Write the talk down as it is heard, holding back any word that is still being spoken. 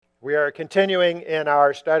We are continuing in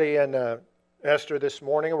our study in Esther this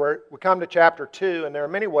morning. We come to chapter 2, and there are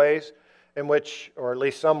many ways in which, or at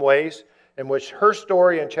least some ways, in which her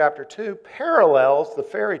story in chapter 2 parallels the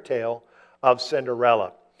fairy tale of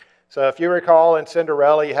Cinderella. So if you recall, in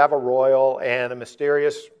Cinderella, you have a royal, and a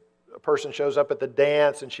mysterious person shows up at the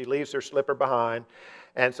dance, and she leaves her slipper behind.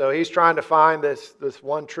 And so he's trying to find this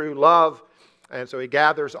one true love. And so he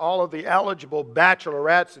gathers all of the eligible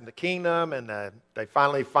bachelorettes in the kingdom, and they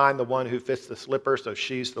finally find the one who fits the slipper, so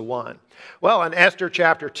she's the one. Well, in Esther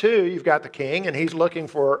chapter 2, you've got the king, and he's looking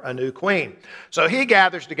for a new queen. So he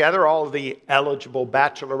gathers together all of the eligible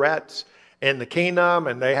bachelorettes in the kingdom,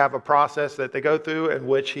 and they have a process that they go through in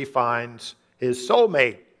which he finds his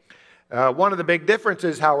soulmate. One of the big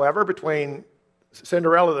differences, however, between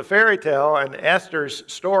Cinderella the fairy tale and Esther's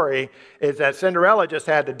story is that Cinderella just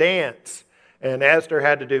had to dance. And Esther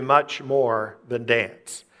had to do much more than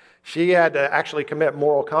dance. She had to actually commit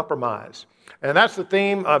moral compromise. And that's the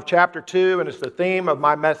theme of chapter 2, and it's the theme of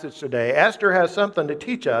my message today. Esther has something to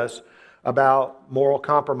teach us about moral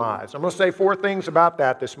compromise. I'm going to say 4 things about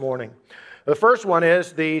that this morning. The first one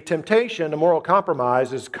is the temptation to moral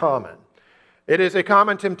compromise is common. It is a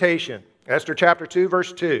common temptation. Esther chapter 2,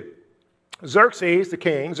 verse 2. Xerxes, the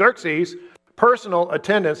king, personal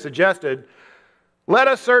attendant suggested, "Let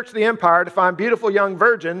us search the empire to find beautiful young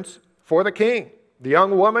virgins for the king. The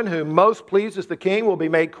young woman who most pleases the king will be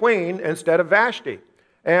made queen instead of Vashti."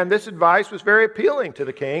 And this advice was very appealing to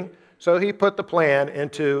the king, so he put the plan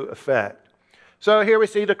into effect. So here we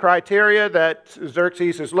see the criteria that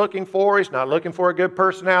Xerxes is looking for. He's not looking for a good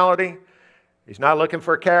personality. He's not looking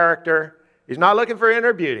for character. He's not looking for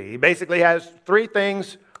inner beauty. He basically has 3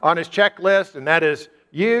 things on his checklist, and that is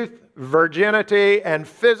youth, virginity, and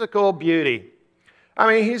physical beauty. I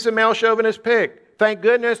mean, he's a male chauvinist pig. Thank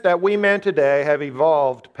goodness that we men today have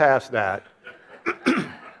evolved past that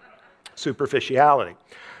superficiality.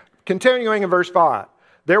 Continuing in verse 5.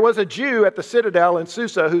 There was a Jew at the citadel in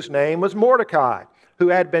Susa whose name was Mordecai, who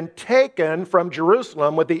had been taken from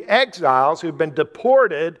Jerusalem with the exiles who'd been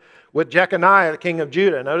deported with Jeconiah, the king of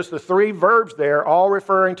Judah. Notice the 3 verbs there, all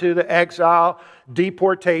referring to the exile,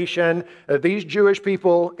 deportation. These Jewish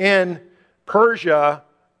people in Persia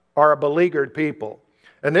are a beleaguered people.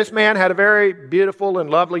 And this man had a very beautiful and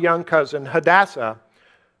lovely young cousin, Hadassah,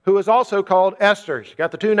 who was also called Esther. You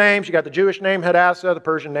got the 2 names. You got the Jewish name Hadassah, the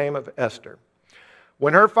Persian name of Esther.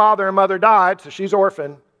 When her father and mother died, so she's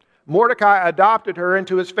orphaned, Mordecai adopted her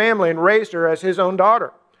into his family and raised her as his own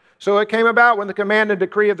daughter. So it came about when the command and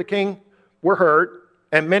decree of the king were heard,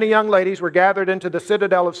 and many young ladies were gathered into the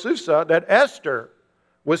citadel of Susa, that Esther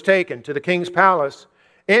was taken to the king's palace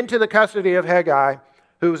into the custody of Hegai,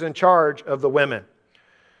 who was in charge of the women.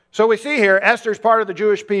 So we see here, Esther's part of the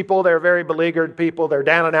Jewish people. They're very beleaguered people. They're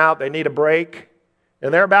down and out. They need a break.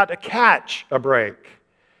 And they're about to catch a break.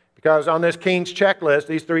 Because on this king's checklist,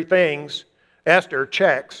 these 3 things, Esther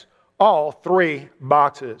checks all 3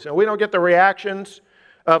 boxes. And we don't get the reactions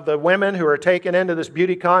of the women who are taken into this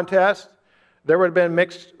beauty contest. There would have been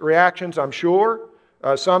mixed reactions, I'm sure.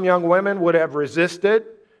 Some young women would have resisted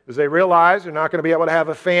as they realized they're not going to be able to have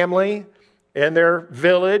a family in their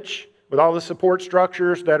village with all the support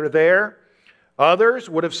structures that are there. Others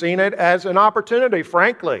would have seen it as an opportunity,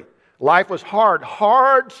 frankly. Life was hard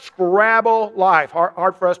scrabble life,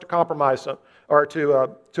 hard for us to compromise or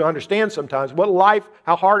to understand sometimes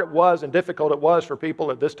how hard it was and difficult it was for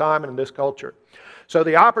people at this time and in this culture. So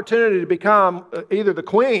the opportunity to become either the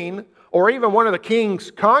queen or even one of the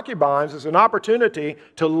king's concubines is an opportunity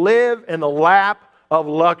to live in the lap of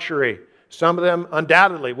luxury. Some of them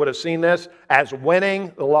undoubtedly would have seen this as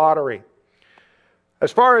winning the lottery.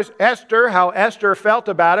 As far as Esther, how Esther felt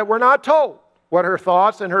about it, we're not told what her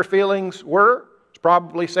thoughts and her feelings were. It's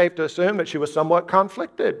probably safe to assume that she was somewhat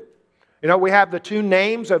conflicted. You know, we have the 2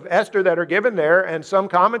 names of Esther that are given there, and some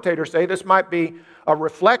commentators say this might be a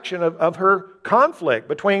reflection of her conflict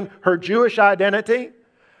between her Jewish identity,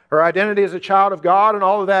 her identity as a child of God and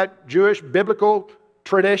all of that Jewish biblical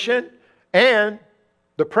tradition, and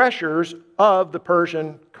the pressures of the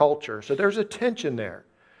Persian culture. So there's a tension there.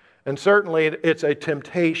 And certainly it's a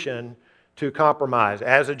temptation to compromise.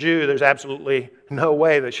 As a Jew, there's absolutely no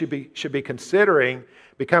way that she should be considering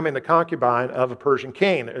becoming the concubine of a Persian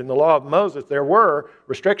king. In the law of Moses, there were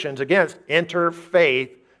restrictions against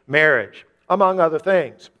interfaith marriage, among other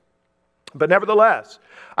things. But nevertheless,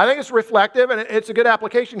 I think it's reflective, and it's a good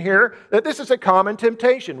application here, that this is a common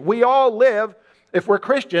temptation. We all live, if we're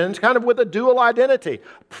Christians, kind of with a dual identity.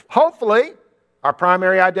 Hopefully, our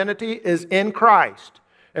primary identity is in Christ.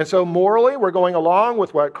 And so morally, we're going along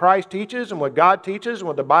with what Christ teaches and what God teaches and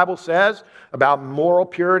what the Bible says about moral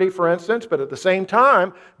purity, for instance. But at the same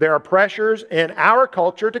time, there are pressures in our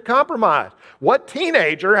culture to compromise. What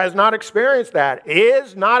teenager has not experienced that,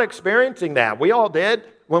 is not experiencing that? We all did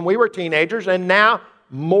when we were teenagers, and now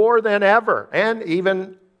more than ever, and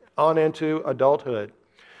even on into adulthood.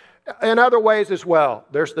 In other ways as well,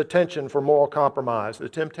 there's the tension for moral compromise, the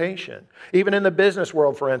temptation. Even in the business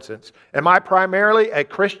world, for instance. Am I primarily a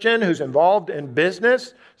Christian who's involved in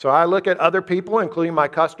business? So I look at other people, including my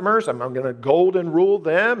customers. I'm going to golden rule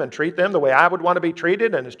them and treat them the way I would want to be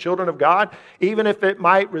treated and as children of God, even if it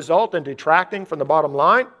might result in detracting from the bottom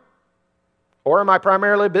line. Or am I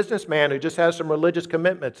primarily a businessman who just has some religious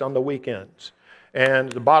commitments on the weekends?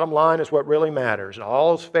 And the bottom line is what really matters.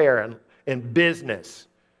 All is fair in business.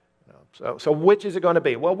 So which is it going to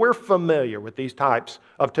be? Well, we're familiar with these types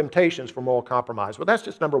of temptations for moral compromise. Well, that's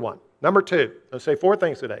just number one. Number two, let's say 4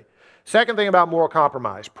 things today. Second thing about moral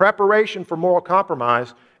compromise. Preparation for moral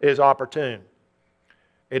compromise is opportune.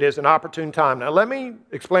 It is an opportune time. Now, let me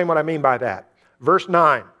explain what I mean by that. Verse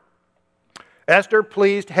 9. Esther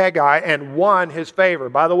pleased Hegai and won his favor.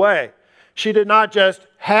 By the way, she did not just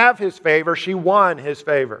have his favor, she won his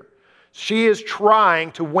favor. She is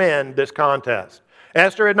trying to win this contest.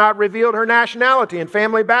 Esther had not revealed her nationality and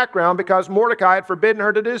family background because Mordecai had forbidden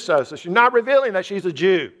her to do so. So she's not revealing that she's a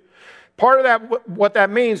Jew. Part of that, what that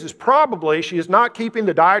means is probably she is not keeping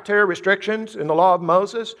the dietary restrictions in the law of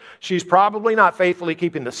Moses. She's probably not faithfully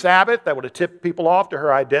keeping the Sabbath. That would have tipped people off to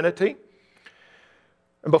her identity.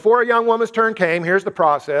 And before a young woman's turn came, here's the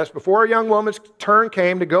process. Before a young woman's turn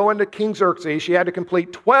came to go into King Xerxes, she had to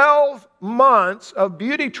complete 12 months of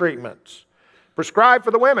beauty treatments prescribed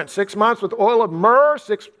for the women. 6 months with oil of myrrh,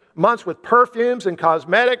 6 months with perfumes and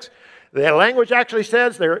cosmetics. The language actually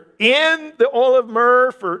says they're in the oil of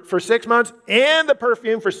myrrh for 6 months, and the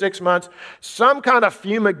perfume for 6 months. Some kind of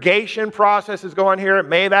fumigation process is going here. It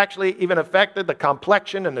may have actually even affected the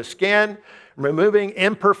complexion and the skin, removing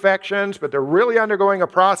imperfections, but they're really undergoing a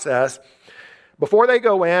process before they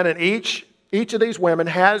go in, and each of these women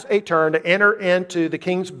has a turn to enter into the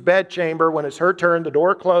king's bedchamber. When it's her turn, the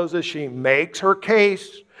door closes. She makes her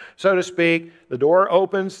case, so to speak. The door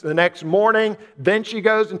opens the next morning. Then she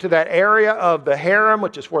goes into that area of the harem,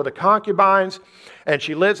 which is for the concubines, and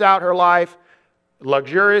she lives out her life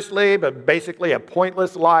luxuriously, but basically a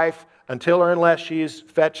pointless life until or unless she's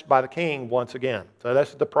fetched by the king once again. So this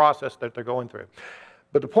is the process that they're going through.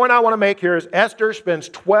 But the point I want to make here is Esther spends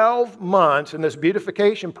 12 months in this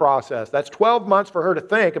beautification process. That's 12 months for her to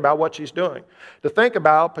think about what she's doing, to think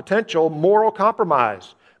about potential moral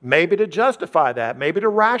compromise, maybe to justify that, maybe to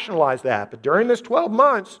rationalize that. But during this 12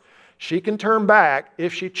 months, she can turn back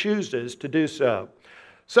if she chooses to do so.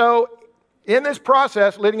 So in this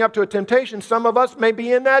process leading up to a temptation, some of us may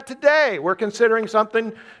be in that today. We're considering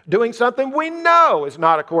doing something we know is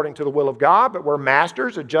not according to the will of God, but we're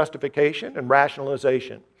masters of justification and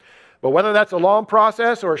rationalization. But whether that's a long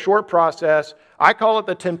process or a short process, I call it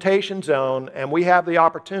the temptation zone, and we have the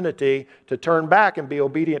opportunity to turn back and be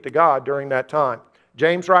obedient to God during that time.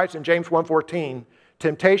 James writes in James 1:14,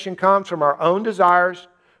 temptation comes from our own desires,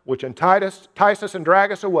 which entice us and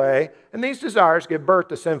drag us away, and these desires give birth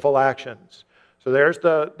to sinful actions. So there's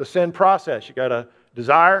the sin process. You got a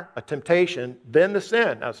desire, a temptation, then the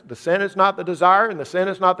sin. Now, the sin is not the desire, and the sin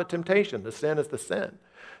is not the temptation. The sin is the sin.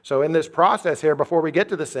 So in this process here, before we get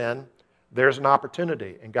to the sin, there's an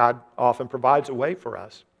opportunity, and God often provides a way for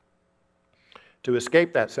us to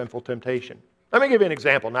escape that sinful temptation. Let me give you an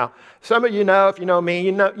example. Now, some of you know, if you know me,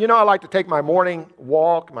 you know I like to take my morning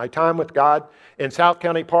walk, my time with God in South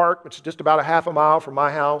County Park, which is just about a half a mile from my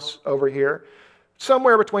house over here,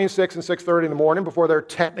 somewhere between 6 and 6:30 in the morning before they're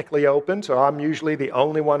technically open. So I'm usually the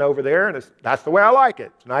only one over there, and that's the way I like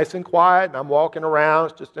it. It's nice and quiet, and I'm walking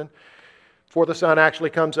around just before the sun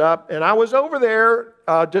actually comes up. And I was over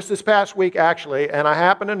there just this past week, actually, and I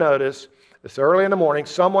happened to notice this early in the morning,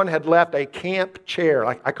 someone had left a camp chair,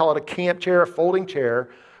 I call it a camp chair, a folding chair,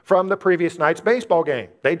 from the previous night's baseball game.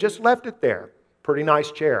 They just left it there. Pretty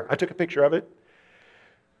nice chair. I took a picture of it.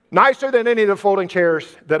 Nicer than any of the folding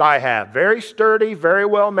chairs that I have. Very sturdy, very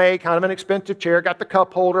well made, kind of an expensive chair. Got the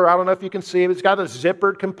cup holder. I don't know if you can see it. It's got a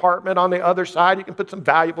zippered compartment on the other side. You can put some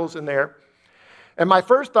valuables in there. And my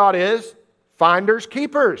first thought is, finders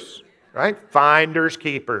keepers, right? Finders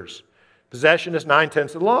keepers. Possession is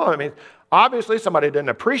 9/10 of the law. I mean, obviously somebody didn't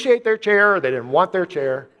appreciate their chair, or they didn't want their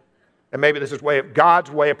chair. And maybe this is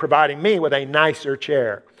God's way of providing me with a nicer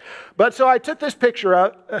chair. But so I took this picture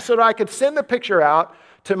out so that I could send the picture out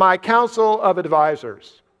to my council of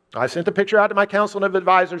advisors. I sent the picture out to my council of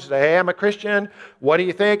advisors to say, hey, I'm a Christian. What do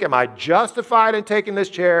you think? Am I justified in taking this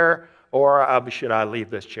chair, or should I leave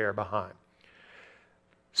this chair behind?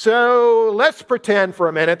 So let's pretend for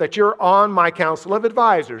a minute that you're on my council of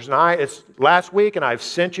advisors. And it's last week, and I've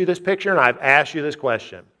sent you this picture, and I've asked you this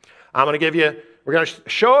question. We're going to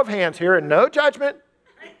show of hands here, and no judgment.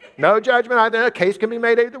 No judgment. A case can be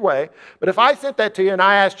made either way. But if I sent that to you and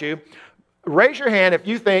I asked you, raise your hand if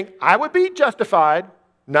you think I would be justified,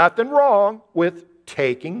 nothing wrong with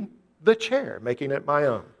taking the chair, making it my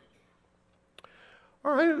own.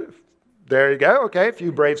 All right. There you go. Okay. A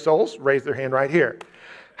few brave souls raise their hand right here.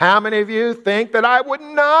 How many of you think that I would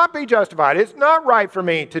not be justified? It's not right for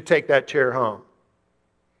me to take that chair home.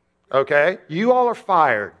 Okay? You all are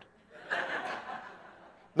fired.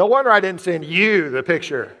 No wonder I didn't send you the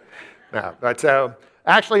picture. No, but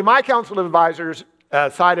actually, my council of advisors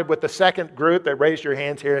sided with the second group that raised your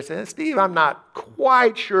hands here and said, Steve, I'm not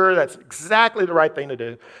quite sure that's exactly the right thing to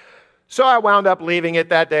do. So I wound up leaving it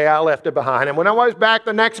that day. I left it behind. And when I was back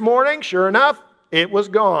the next morning, sure enough, it was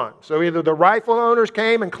gone. So either the rightful owners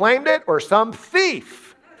came and claimed it, or some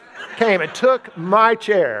thief came and took my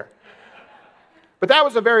chair. But that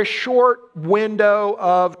was a very short window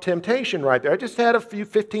of temptation right there. I just had a few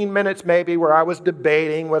 15 minutes maybe where I was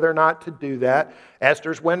debating whether or not to do that.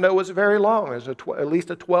 Esther's window was very long. It was at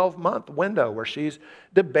least a 12-month window where she's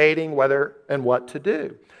debating whether and what to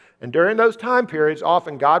do. And during those time periods,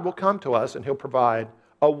 often God will come to us and He'll provide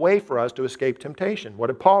a way for us to escape temptation. What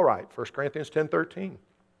did Paul write? 1 Corinthians 10:13.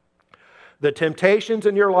 The temptations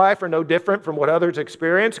in your life are no different from what others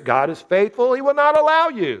experience. God is faithful. He will not allow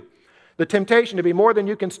you the temptation to be more than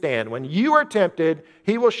you can stand. When you are tempted,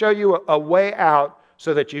 He will show you a way out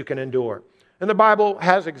so that you can endure. And the Bible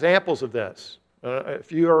has examples of this.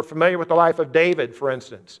 If you are familiar with the life of David, for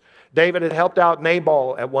instance, David had helped out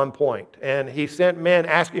Nabal at one point, and he sent men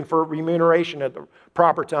asking for remuneration at the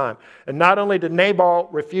proper time. And not only did Nabal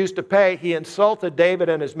refuse to pay, he insulted David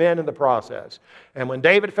and his men in the process. And when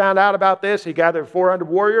David found out about this, he gathered 400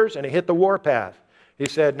 warriors and he hit the warpath. He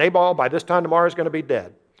said, Nabal, by this time tomorrow is going to be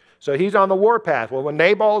dead. So he's on the warpath. Well, when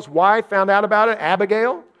Nabal's wife found out about it,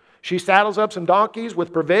 Abigail, she saddles up some donkeys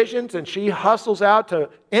with provisions and she hustles out to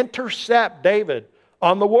intercept David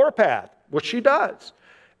on the warpath, which she does.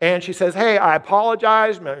 And she says, hey, I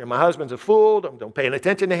apologize. My husband's a fool. Don't pay any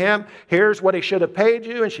attention to him. Here's what he should have paid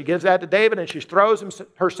you. And she gives that to David, and she throws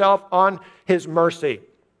herself on his mercy.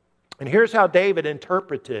 And here's how David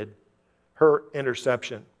interpreted her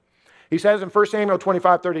interception. He says in 1 Samuel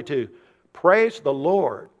 25:32, praise the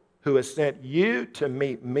Lord who has sent you to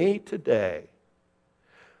meet me today.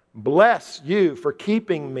 Bless you for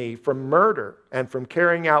keeping me from murder and from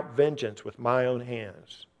carrying out vengeance with my own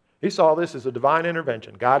hands. He saw this as a divine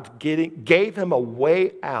intervention. God gave him a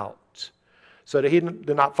way out so that he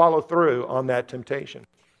did not follow through on that temptation.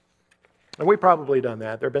 And we've probably done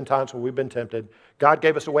that. There have been times when we've been tempted. God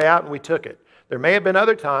gave us a way out and we took it. There may have been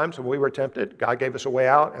other times when we were tempted. God gave us a way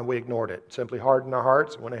out and we ignored it. Simply hardened our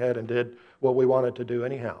hearts and went ahead and did what we wanted to do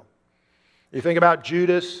anyhow. You think about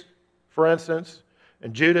Judas, for instance,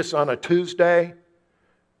 and Judas on a Tuesday,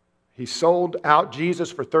 he sold out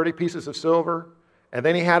Jesus for 30 pieces of silver. And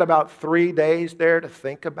then he had about 3 days there to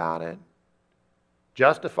think about it,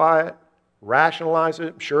 justify it, rationalize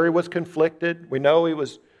it. I'm sure he was conflicted. We know he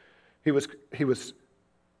was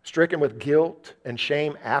stricken with guilt and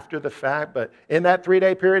shame after the fact. But in that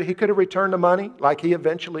 3-day period, he could have returned the money like he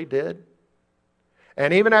eventually did.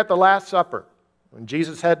 And even at the Last Supper, when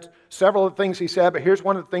Jesus had several of the things he said, but here's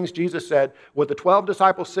one of the things Jesus said with the 12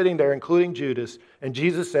 disciples sitting there, including Judas. And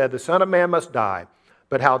Jesus said, the Son of Man must die.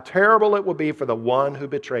 But how terrible it would be for the one who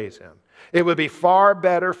betrays him. It would be far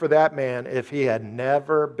better for that man if he had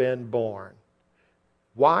never been born.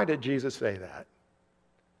 Why did Jesus say that?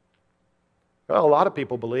 Well, a lot of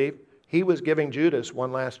people believe he was giving Judas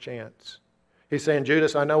one last chance. He's saying,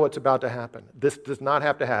 Judas, I know what's about to happen. This does not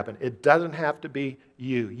have to happen. It doesn't have to be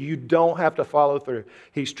you. You don't have to follow through.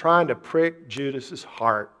 He's trying to prick Judas's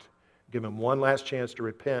heart, give him one last chance to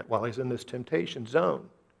repent while he's in this temptation zone.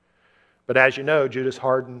 But as you know, Judas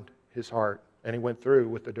hardened his heart and he went through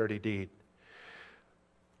with the dirty deed.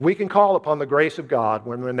 We can call upon the grace of God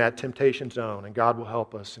when we're in that temptation zone, and God will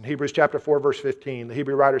help us. In Hebrews chapter 4, verse 15, the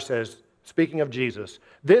Hebrew writer says, speaking of Jesus,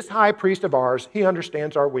 this high priest of ours, he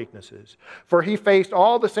understands our weaknesses. For he faced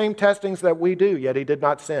all the same testings that we do, yet he did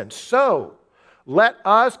not sin. So let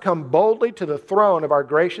us come boldly to the throne of our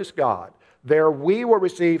gracious God. There we will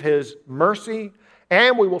receive his mercy,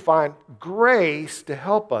 and we will find grace to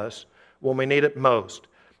help us when we need it most.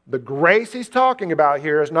 The grace he's talking about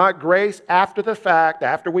here is not grace after the fact,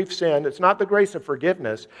 after we've sinned. It's not the grace of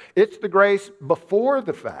forgiveness. It's the grace before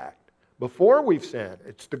the fact, before we've sinned.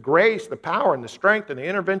 It's the grace, the power, and the strength and the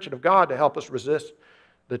intervention of God to help us resist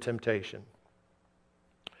the temptation.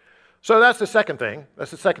 So that's the second thing. That's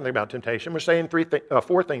the second thing about temptation. We're saying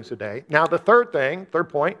four things today. Now the third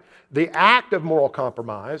point, the act of moral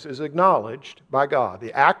compromise is acknowledged by God.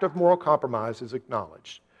 The act of moral compromise is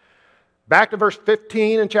acknowledged. Back to verse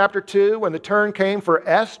 15 in chapter 2, when the turn came for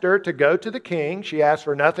Esther to go to the king, she asked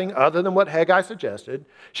for nothing other than what Haggai suggested.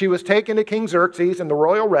 She was taken to King Xerxes in the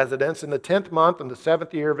royal residence in the 10th month in the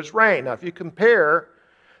 7th year of his reign. Now if you compare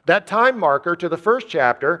that time marker to the first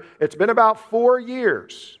chapter, it's been about 4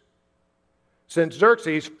 years since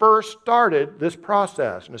Xerxes first started this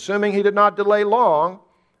process. And assuming he did not delay long,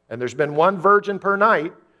 and there's been one virgin per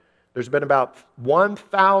night, there's been about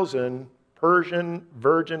 1,000 Persian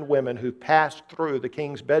virgin women who passed through the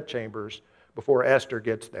king's bedchambers before Esther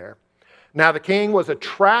gets there. Now the king was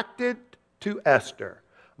attracted to Esther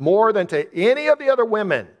more than to any of the other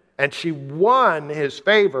women, and she won his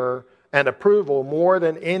favor and approval more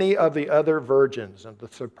than any of the other virgins. And the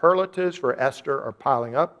superlatives for Esther are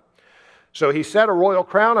piling up. So he set a royal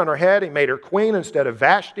crown on her head. He made her queen instead of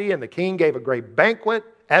Vashti, and the king gave a great banquet,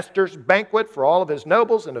 Esther's banquet, for all of his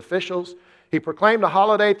nobles and officials. He proclaimed a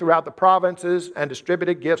holiday throughout the provinces and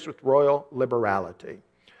distributed gifts with royal liberality.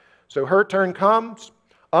 So her turn comes.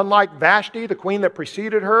 Unlike Vashti, the queen that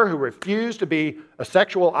preceded her, who refused to be a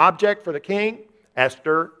sexual object for the king,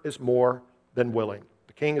 Esther is more than willing.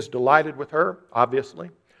 The king is delighted with her, obviously.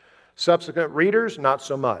 Subsequent readers, not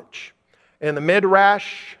so much. In the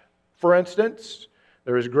Midrash, for instance,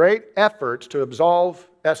 there is great efforts to absolve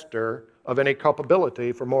Esther of any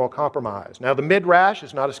culpability for moral compromise. Now, the Midrash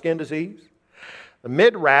is not a skin disease. The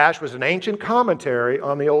Midrash was an ancient commentary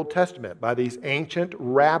on the Old Testament by these ancient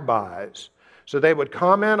rabbis. So they would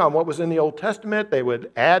comment on what was in the Old Testament, they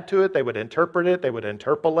would add to it, they would interpret it, they would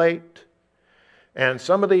interpolate. And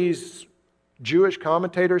some of these Jewish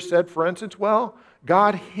commentators said, for instance, well,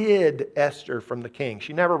 God hid Esther from the king.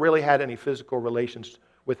 She never really had any physical relations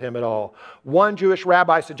with him at all. One Jewish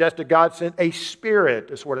rabbi suggested God sent a spirit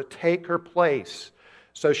to sort of take her place,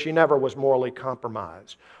 so she never was morally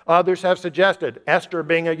compromised. Others have suggested Esther,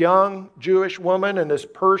 being a young Jewish woman in this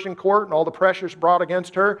Persian court and all the pressures brought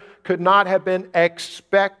against her, could not have been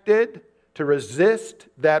expected to resist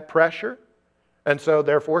that pressure, and so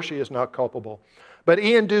therefore she is not culpable. But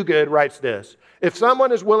Ian Duguid writes this: if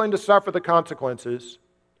someone is willing to suffer the consequences,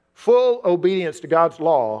 full obedience to God's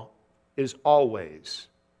law is always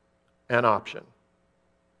an option.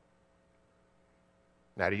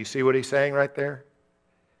 Now, do you see what he's saying right there?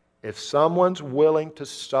 If someone's willing to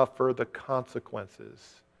suffer the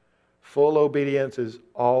consequences, full obedience is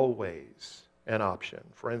always an option.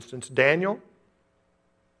 For instance, Daniel,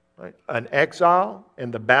 right, an exile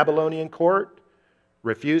in the Babylonian court,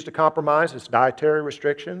 refused to compromise his dietary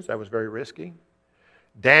restrictions. That was very risky.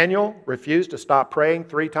 Daniel refused to stop praying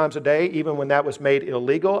 3 times a day, even when that was made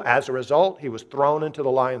illegal. As a result, he was thrown into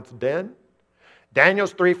the lion's den.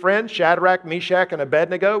 Daniel's 3 friends, Shadrach, Meshach, and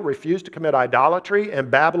Abednego, refused to commit idolatry in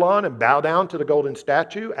Babylon and bow down to the golden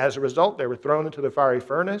statue. As a result, they were thrown into the fiery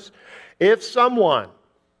furnace. If someone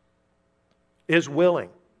is willing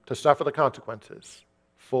to suffer the consequences,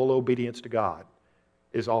 full obedience to God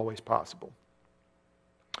is always possible.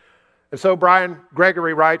 And so Brian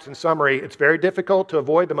Gregory writes in summary, it's very difficult to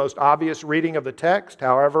avoid the most obvious reading of the text,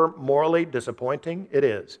 however morally disappointing it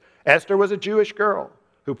is. Esther was a Jewish girl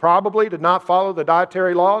who probably did not follow the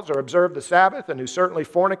dietary laws or observe the Sabbath, and who certainly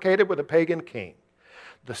fornicated with a pagan king.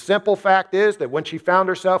 The simple fact is that when she found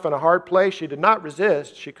herself in a hard place, she did not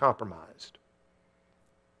resist, she compromised.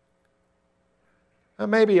 Now,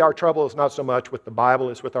 maybe our trouble is not so much with the Bible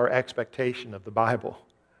as with our expectation of the Bible.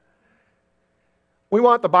 We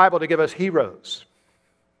want the Bible to give us heroes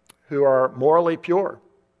who are morally pure.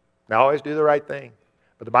 They always do the right thing.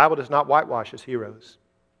 But the Bible does not whitewash as heroes.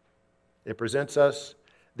 It presents us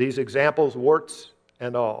these examples, warts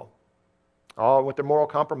and all with their moral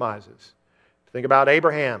compromises. Think about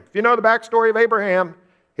Abraham. If you know the backstory of Abraham,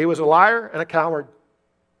 he was a liar and a coward.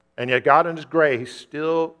 And yet God in His grace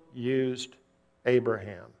still used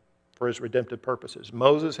Abraham for His redemptive purposes.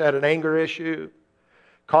 Moses had an anger issue.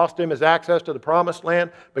 Cost him his access to the promised land,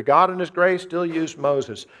 but God in His grace still used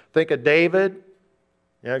Moses. Think of David.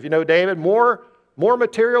 If you know David, more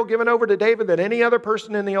material given over to David than any other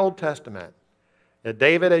person in the Old Testament. Yet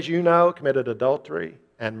David, as you know, committed adultery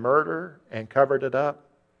and murder and covered it up.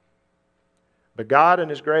 But God in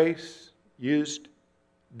His grace used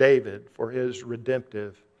David for His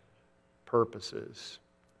redemptive purposes.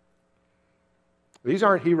 These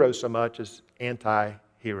aren't heroes so much as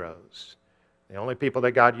anti-heroes. The only people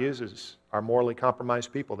that God uses are morally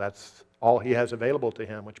compromised people. That's all He has available to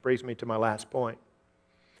Him, which brings me to my last point.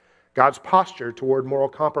 God's posture toward moral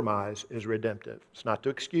compromise is redemptive. It's not to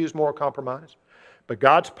excuse moral compromise, but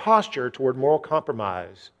God's posture toward moral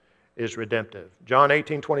compromise is redemptive. John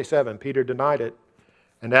 18:27, Peter denied it,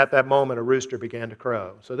 and at that moment a rooster began to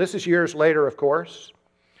crow. So this is years later, of course,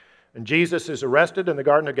 and Jesus is arrested in the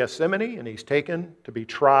Garden of Gethsemane, and he's taken to be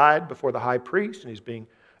tried before the high priest, and he's being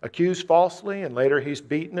accused falsely, and later he's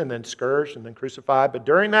beaten and then scourged and then crucified. But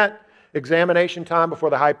during that examination time before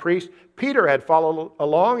the high priest, Peter had followed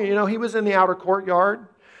along. He was in the outer courtyard,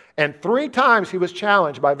 and 3 times he was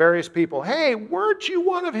challenged by various people. Hey, weren't you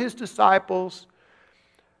one of his disciples?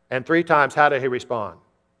 And 3 times, how did he respond?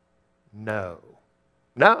 No.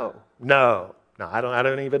 I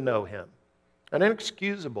don't even know him. An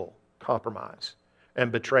inexcusable compromise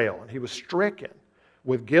and betrayal. And he was stricken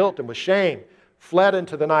with guilt and with shame, fled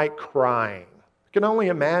into the night crying. You can only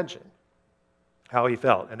imagine how he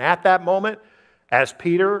felt. And at that moment, as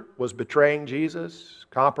Peter was betraying Jesus,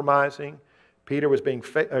 compromising,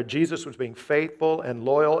 Jesus was being faithful and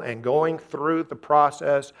loyal and going through the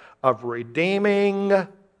process of redeeming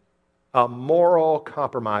a moral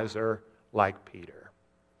compromiser like Peter.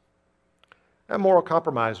 And moral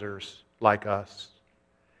compromisers like us.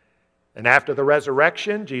 And after the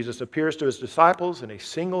resurrection, Jesus appears to his disciples and he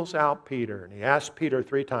singles out Peter. And he asks Peter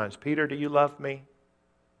 3 times, Peter, do you love me?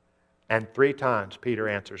 And 3 times Peter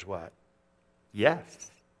answers what?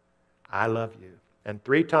 Yes, I love you. And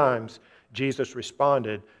 3 times Jesus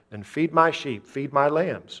responded, then feed my sheep, feed my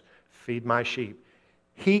lambs, feed my sheep.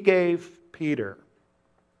 He gave Peter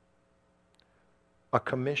a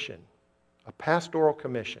commission, a pastoral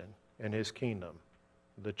commission in his kingdom,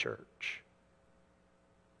 the church.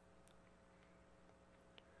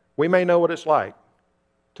 We may know what it's like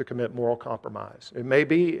to commit moral compromise. It may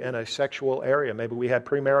be in a sexual area. Maybe we had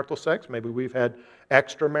premarital sex. Maybe we've had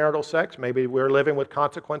extramarital sex. Maybe we're living with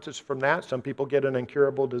consequences from that. Some people get an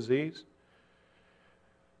incurable disease.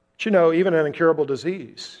 But even an incurable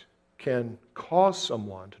disease can cause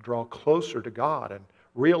someone to draw closer to God and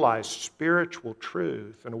realize spiritual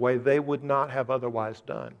truth in a way they would not have otherwise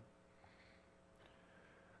done.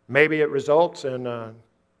 Maybe it results in an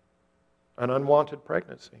unwanted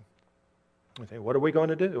pregnancy. We think, what are we going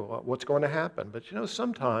to do? What's going to happen? But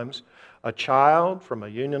sometimes a child from a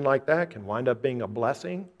union like that can wind up being a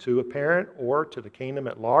blessing to a parent or to the kingdom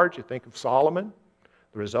at large. You think of Solomon,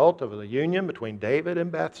 the result of the union between David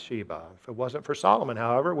and Bathsheba. If it wasn't for Solomon,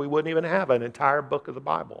 however, we wouldn't even have an entire book of the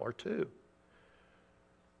Bible or 2.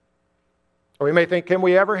 Or we may think, can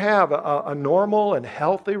we ever have a normal and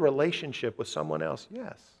healthy relationship with someone else?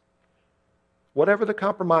 Yes. Whatever the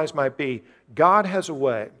compromise might be, God has a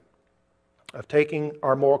way of taking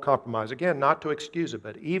our moral compromise, again, not to excuse it,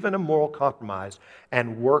 but even a moral compromise,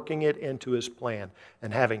 and working it into His plan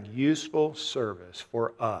and having useful service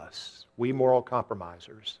for us, we moral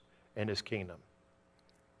compromisers, in His kingdom.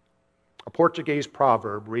 A Portuguese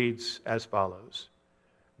proverb reads as follows: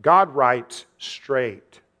 God writes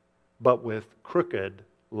straight, but with crooked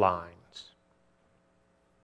lines.